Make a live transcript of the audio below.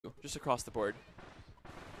just across the board.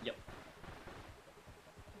 Yep.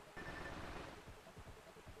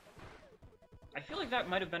 I feel like that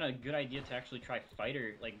might have been a good idea to actually try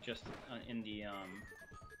fighter, like just in the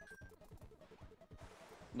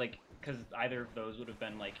like, because either of those would have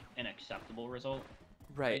been like an acceptable result.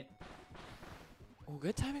 Right. Oh,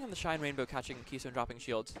 good timing on the Shine Rainbow catching Keystone dropping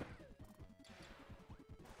shields.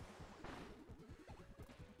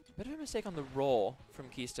 Bit of a mistake on the roll from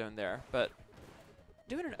Keystone there, but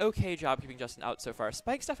doing an okay job keeping Justin out so far.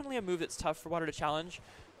 Spike's definitely a move that's tough for Water to challenge.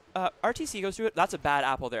 RTC goes through it. That's a bad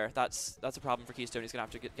apple there. That's a problem for Keystone. He's going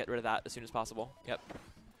to have to get rid of that as soon as possible. Yep.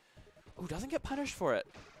 Ooh, doesn't get punished for it.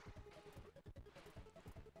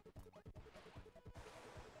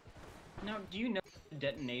 Now, do you know the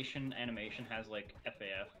detonation animation has like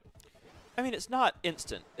FAF? I mean, it's not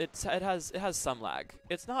instant. It has some lag.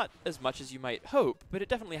 It's not as much as you might hope, but it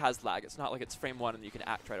definitely has lag. It's not like it's frame 1 and you can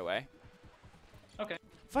act right away. Okay.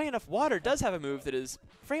 Funny enough, Water does have a move that is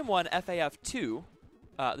frame 1 FAF 2,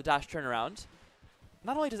 the dash turnaround.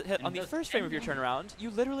 Not only does it hit And on the first frame of your turnaround, you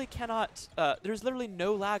literally cannot, there's literally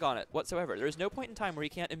no lag on it whatsoever. There is no point in time where you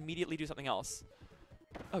can't immediately do something else.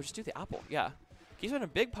 Oh, just do the apple, yeah. He's doing a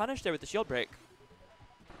big punish there with the shield break.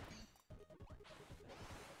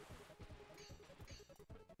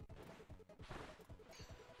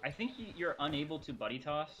 I think you're unable to buddy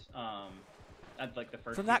toss at like the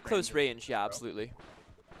first. From that close range, yeah, absolutely.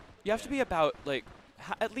 You have to be about like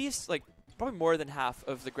at least like probably more than half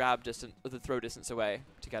of the grab distance, the throw distance away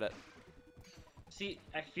to get it. See,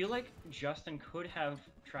 I feel like Justin could have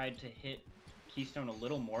tried to hit Keystone a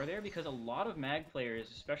little more there because a lot of mag players,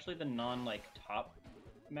 especially the non-like top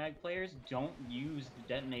mag players, don't use the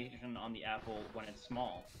detonation on the apple when it's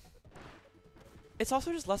small. It's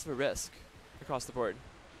also just less of a risk across the board.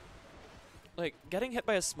 Like, getting hit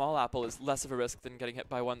by a small apple is less of a risk than getting hit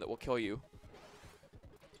by one that will kill you.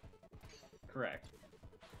 Correct.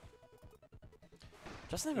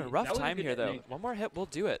 Justin having a rough time here, though. detonation. One more hit will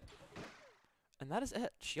do it. And that is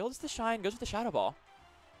it. Shields the Shine, goes with the Shadow Ball.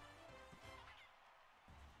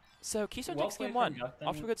 So, Keystone Well takes game played 1. from Justin.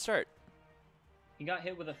 Off to a good start. He got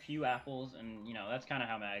hit with a few apples, and you know that's kind of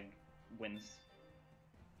how mag wins.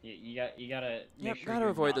 You gotta make Yep, sure gotta you're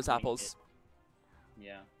avoid not those getting apples. hit.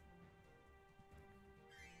 Yeah.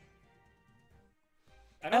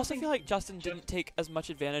 I also feel like Justin didn't take as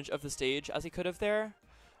much advantage of the stage as he could have there.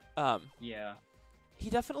 Yeah.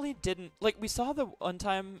 He definitely didn't. Like, we saw the one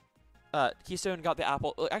time Keystone got the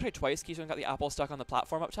apple. Actually, twice Keystone got the apple stuck on the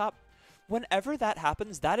platform up top. Whenever that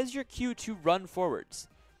happens, that is your cue to run forwards.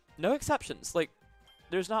 No exceptions. Like,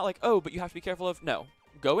 there's not like, oh, but you have to be careful of. No.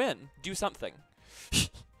 Go in. Do something.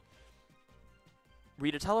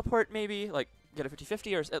 Read a teleport, maybe. Like, get a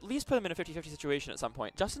 50-50, or at least put him in a 50-50 situation at some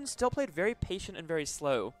point. Justin still played very patient and very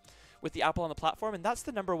slow with the apple on the platform, and that's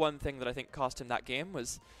the #1 thing that I think cost him that game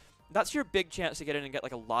was that's your big chance to get in and get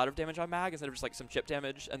like a lot of damage on Mag instead of just like some chip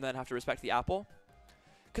damage and then have to respect the apple.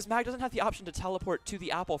 Because Mag doesn't have the option to teleport to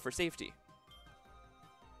the apple for safety.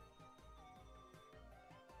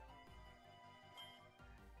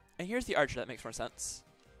 And here's the Archer, that makes more sense.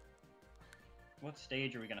 What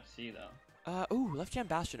stage are we gonna see though? Ooh, left jam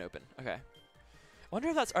Bastion open. Okay. Wonder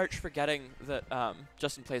if that's Arch forgetting that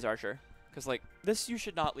Justin plays Archer. Because, like, this you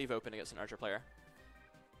should not leave open against an Archer player.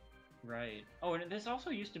 Right. Oh, and this also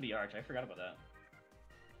used to be Arch. I forgot about that.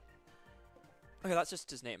 Okay, that's just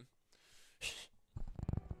his name.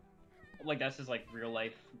 Like, that's his, like, real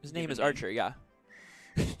life... His name is Archer, yeah.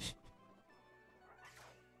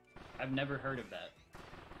 I've never heard of that.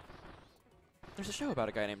 There's a show about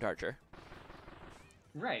a guy named Archer.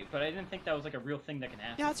 Right, but I didn't think that was, like, a real thing that can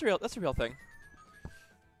happen. Yeah, that's a real thing.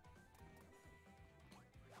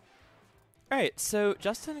 Alright, so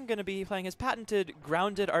Justin going to be playing his patented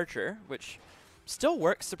Grounded Archer, which still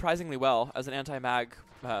works surprisingly well as an anti-mag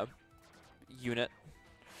unit.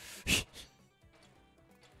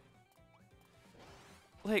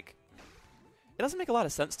 Like, it doesn't make a lot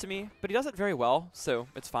of sense to me, but he does it very well, so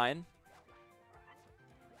it's fine.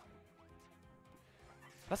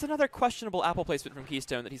 That's another questionable apple placement from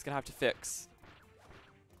Keystone that he's going to have to fix.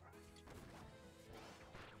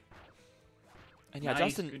 And yeah, Nice,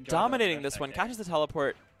 Justin good job dominating on this one, that. catches the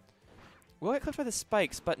teleport. Will get clipped by the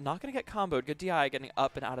spikes, but not going to get comboed. Good DI getting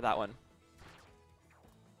up and out of that one.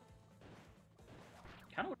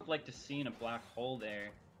 Kind of would have liked to see in a black hole there,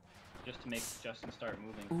 just to make Justin start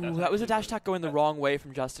moving. Ooh, That's that was a actually dash attack going the wrong way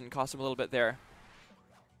from Justin. Cost him a little bit there.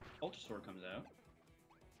 Ultra Sword comes out.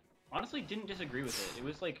 Honestly, didn't disagree with it. It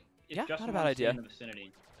was like, if Yeah, Justin not a bad wanted to stay idea. in the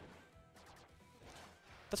vicinity.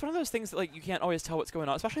 That's one of those things that like you can't always tell what's going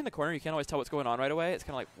on. Especially in the corner, you can't always tell what's going on right away. It's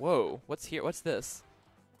kind of like, whoa, what's here? What's this?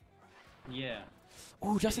 Yeah.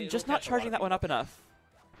 Ooh, Justin It'll just not catch a lot charging of that one up people. enough.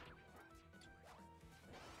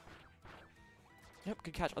 Yep,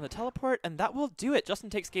 good catch on the teleport, and that will do it. Justin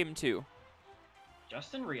takes game 2.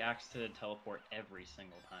 Justin reacts to the teleport every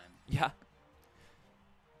single time. Yeah.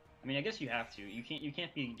 I mean, I guess you have to. You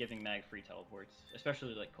can't be giving Mag free teleports,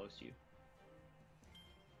 especially like close to you.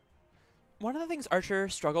 One of the things Archer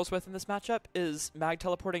struggles with in this matchup is Mag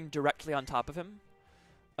teleporting directly on top of him.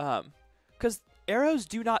 Because arrows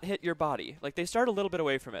do not hit your body. Like, they start a little bit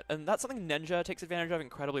away from it. And that's something Ninja takes advantage of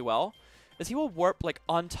incredibly well, is he will warp, like,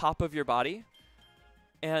 on top of your body.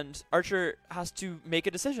 And Archer has to make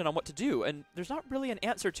a decision on what to do. And there's not really an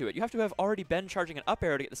answer to it. You have to have already been charging an up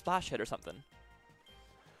arrow to get the splash hit or something.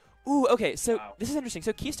 Ooh, okay, so this is interesting.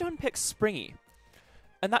 So Keystone picks Springy.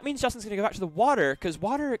 And that means Justin's going to go back to the water, because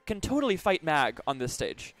water can totally fight Mag on this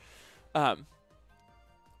stage. This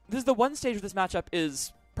is the one stage where this matchup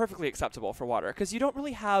is perfectly acceptable for water, because you don't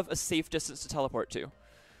really have a safe distance to teleport to.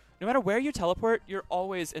 No matter where you teleport, you're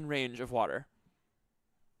always in range of water.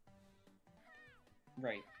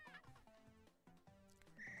 Right.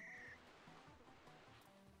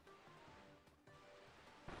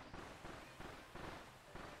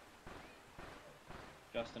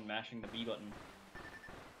 Justin mashing the B button.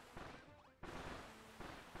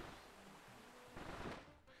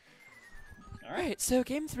 Alright, so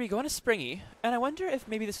game 3 going to Springy, and I wonder if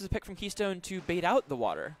maybe this is a pick from Keystone to bait out the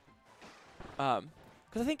water. Because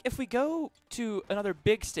I think if we go to another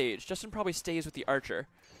big stage, Justin probably stays with the Archer.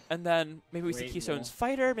 And then maybe we see Keystone's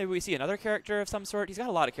fighter, maybe we see another character of some sort. He's got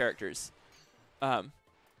a lot of characters. But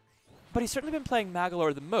he's certainly been playing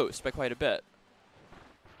Magolor the most by quite a bit.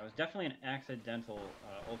 That was definitely an accidental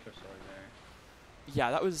Ultra Sword there.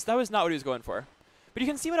 Yeah, that was not what he was going for. But you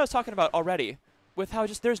can see what I was talking about already, with how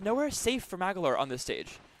just there's nowhere safe for Magolor on this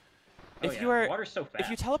stage. Water's so fast. If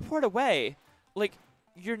you teleport away, like,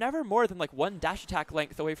 you're never more than like one dash attack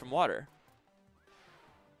length away from water.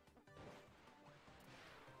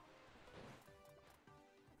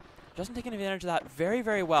 Justin taking advantage of that very,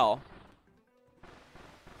 very well.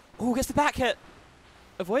 Ooh, gets the back hit.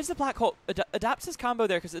 Avoids the black hole. Adapts his combo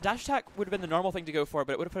there, because the dash attack would have been the normal thing to go for,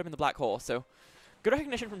 but it would have put him in the black hole. So, good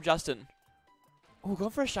recognition from Justin. Ooh,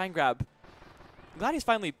 going for a shine grab. I'm glad he's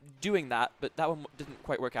finally doing that, but that one didn't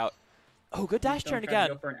quite work out. Oh, good dash turn again.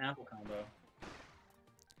 Go for an apple combo.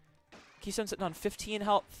 Keystone sitting on 15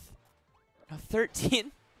 health. Now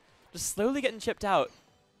 13. Just slowly getting chipped out.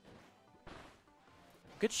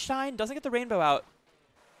 Good shine. Doesn't get the rainbow out.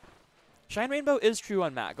 Shine rainbow is true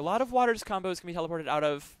on Mag. A lot of water's combos can be teleported out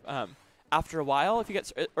of after a while if you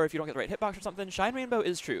get, or if you don't get the right hitbox or something. Shine rainbow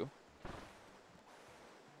is true.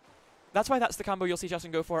 That's why that's the combo you'll see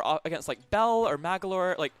Justin go for against like Bell or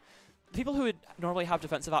Magolor, like people who would normally have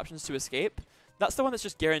defensive options to escape. That's the one that's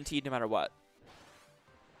just guaranteed no matter what.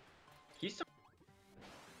 Keystone.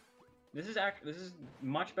 This is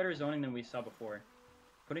much better zoning than we saw before.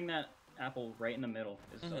 Putting that apple right in the middle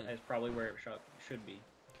is probably where it should be.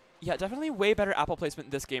 Yeah, definitely way better apple placement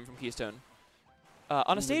in this game from Keystone.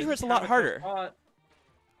 On a stage where it's a lot harder.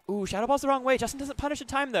 Ooh, Shadow Ball's the wrong way. Justin doesn't punish in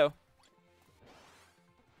time though.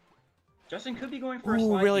 Justin could be going for a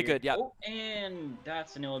slide really here. good, yeah. Oh, and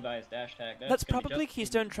that's an ill-advised dash attack. That's probably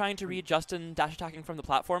Keystone trying to read Justin dash attacking from the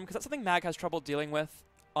platform, because that's something Mag has trouble dealing with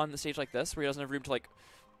on the stage like this, where he doesn't have room to like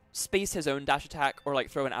space his own dash attack or like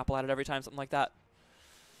throw an apple at it every time, something like that.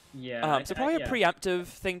 Yeah. So probably a preemptive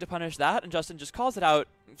thing to punish that, and Justin just calls it out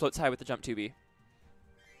and floats high with the jump 2B.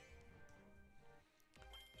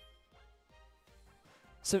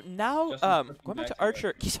 So now, going back to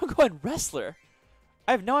Archer, Keystone going Wrestler.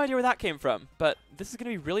 I have no idea where that came from, but this is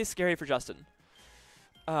going to be really scary for Justin.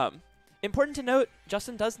 Important to note,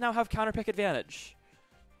 Justin does now have counter pick advantage.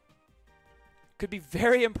 Could be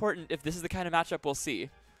very important if this is the kind of matchup we'll see.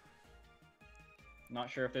 Not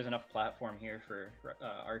sure if there's enough platform here for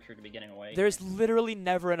Archer to be getting away. There's literally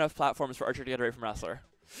never enough platforms for Archer to get away from Wrestler.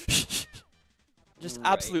 Just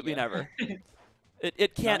absolutely never.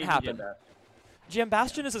 It can't happen. GM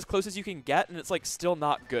Bastion is as close as you can get, and it's like still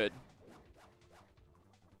not good.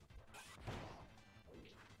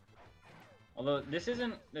 Although this is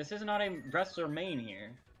not a Wrestler main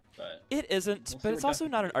here, but it isn't. But it's also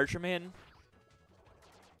not an Archer main.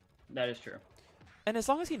 That is true. And as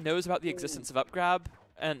long as he knows about the existence of up grab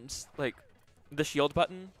and like the shield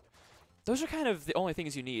button, those are kind of the only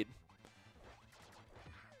things you need.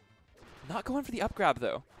 Not going for the up grab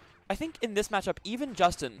though. I think in this matchup, even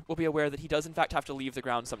Justin will be aware that he does in fact have to leave the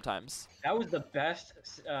ground sometimes. That was the best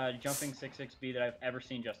jumping 6-6B that I've ever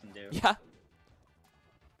seen Justin do. Yeah.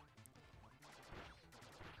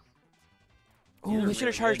 Ooh, they should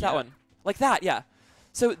have charged that one. Like that, yeah.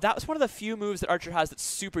 So that was one of the few moves that Archer has that's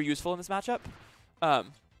super useful in this matchup.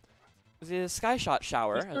 The Sky Shot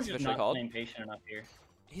Shower, He's as it's just officially not called. playing patient enough here.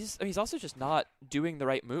 He's also just not doing the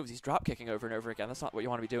right moves. He's drop kicking over and over again. That's not what you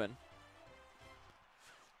want to be doing.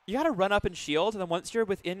 You gotta run up and shield, and then once you're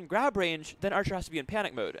within grab range, then Archer has to be in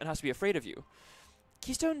panic mode and has to be afraid of you.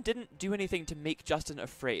 Keystone didn't do anything to make Justin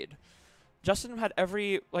afraid. Justin had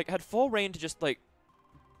had full reign to just like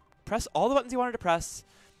press all the buttons he wanted to press,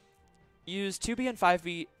 use 2B and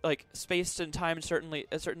 5B spaced and timed certainly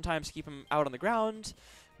at certain times to keep him out on the ground,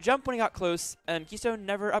 jump when he got close, and Keystone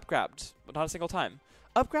never upgrabbed, not a single time.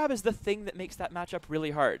 Upgrab is the thing that makes that matchup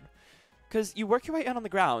really hard, because you work your way in on the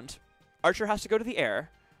ground, Archer has to go to the air,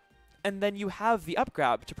 and then you have the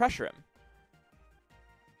upgrab to pressure him.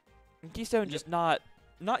 And Keystone just not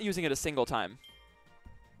using it a single time.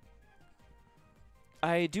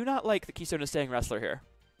 I do not like that Keystone is staying wrestler here.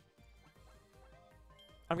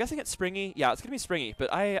 I'm guessing it's springy. Yeah, it's going to be springy,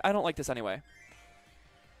 but I don't like this anyway.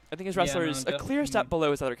 I think his wrestler is a clear step below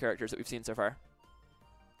his other characters that we've seen so far.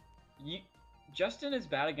 Justin is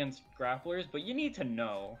bad against grapplers, but you need to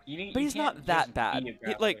know. But he's not that bad.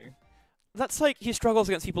 That's like he struggles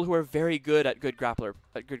against people who are very good at good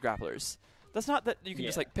grapplers. That's not that you can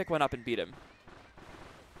just pick one up and beat him.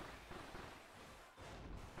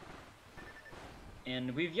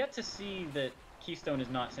 And we've yet to see that Keystone is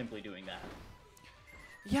not simply doing that.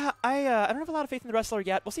 Yeah, I don't have a lot of faith in the wrestler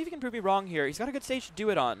yet. We'll see if he can prove me wrong here. He's got a good stage to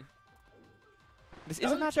do it on. This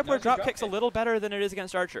is a matchup where drop kick's a little better than it is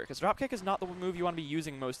against Archer, because drop kick is not the move you want to be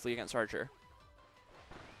using mostly against Archer.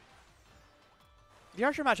 The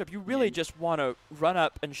Archer matchup, you really just want to run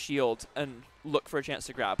up and shield and look for a chance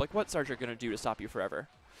to grab. Like, what's Archer going to do to stop you forever?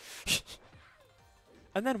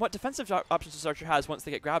 And then what defensive options does Archer has once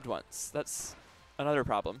they get grabbed once? That's another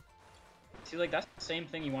problem. See, that's the same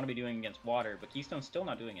thing you want to be doing against water, but Keystone's still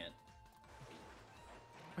not doing it.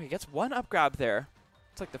 Oh, he gets one up grab there.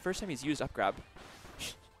 It's like the first time he's used up grab.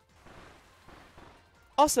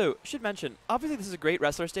 Also, should mention, obviously this is a great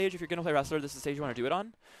wrestler stage. If you're going to play wrestler, this is the stage you want to do it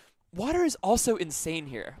on. Water is also insane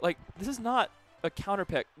here. This is not a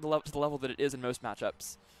counterpick to the level that it is in most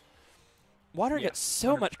matchups. Water gets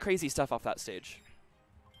so much crazy stuff off that stage.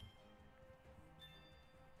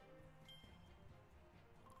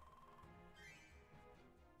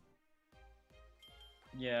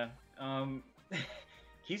 Yeah,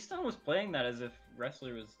 Keystone was playing that as if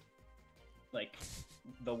wrestler was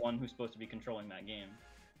the one who's supposed to be controlling that game.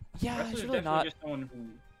 Yeah, wrestler's it's really definitely not. Just someone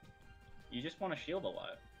who you just want to shield a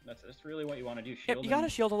lot. That's really what you want to do. Shield. You gotta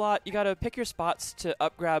shield a lot. You gotta pick your spots to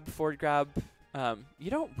up grab, forward grab.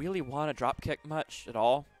 You don't really want to drop kick much at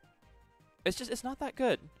all. It's not that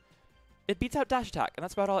good. It beats out dash attack, and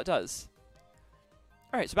that's about all it does.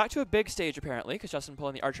 All right, so back to a big stage apparently, because Justin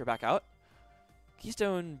pulling the Archer back out.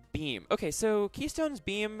 Keystone Beam. Okay, so Keystone's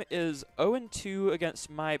Beam is 0-2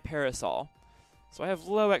 against my Parasol. So I have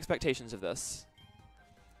low expectations of this.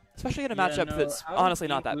 Especially in a matchup that's honestly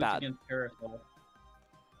not that bad.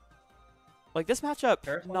 This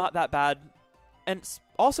matchup, not that bad. And it's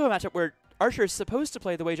also a matchup where Archer is supposed to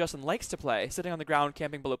play the way Justin likes to play, sitting on the ground,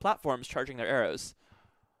 camping below platforms, charging their arrows.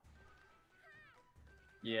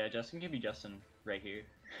 Yeah, Justin can be Justin right here.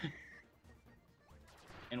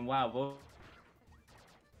 And wow,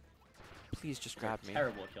 please just grab me.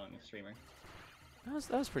 Terrible at killing the streamer. That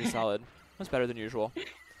was pretty solid. That was better than usual.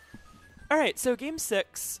 All right, so game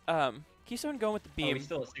 6. Keystone going with the beam. Oh, he's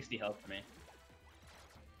still at 60 health for me.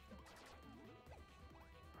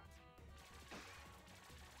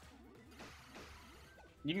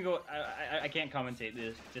 You can go. I can't commentate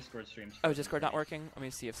this Discord streams. Oh, Discord not working? Let me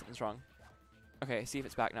see if something's wrong. Okay, see if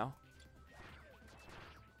it's back now.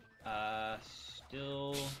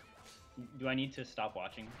 Still. Do I need to stop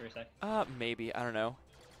watching for a sec? Maybe. I don't know.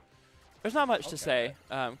 There's not much to say.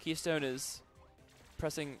 Keystone is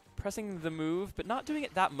pressing the move, but not doing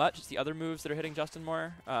it that much. It's the other moves that are hitting Justin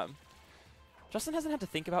more. Justin hasn't had to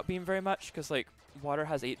think about beam very much because Water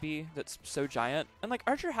has 8B that's so giant, and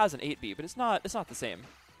Archer has an 8B, but it's not the same.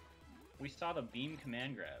 We saw the beam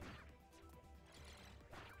command grab.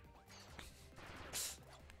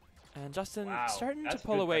 And Justin starting to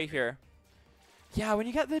pull away here. Yeah, when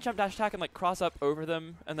you get the jump dash attack and cross up over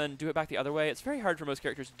them and then do it back the other way, it's very hard for most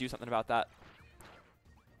characters to do something about that.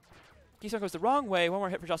 Keystone goes the wrong way. One more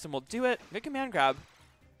hit for Justin will do it. Good command grab.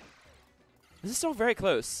 This is still very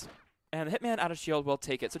close. And the Hitman out of shield will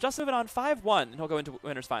take it. So Justin moving on 5-1, and he'll go into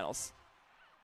winners finals.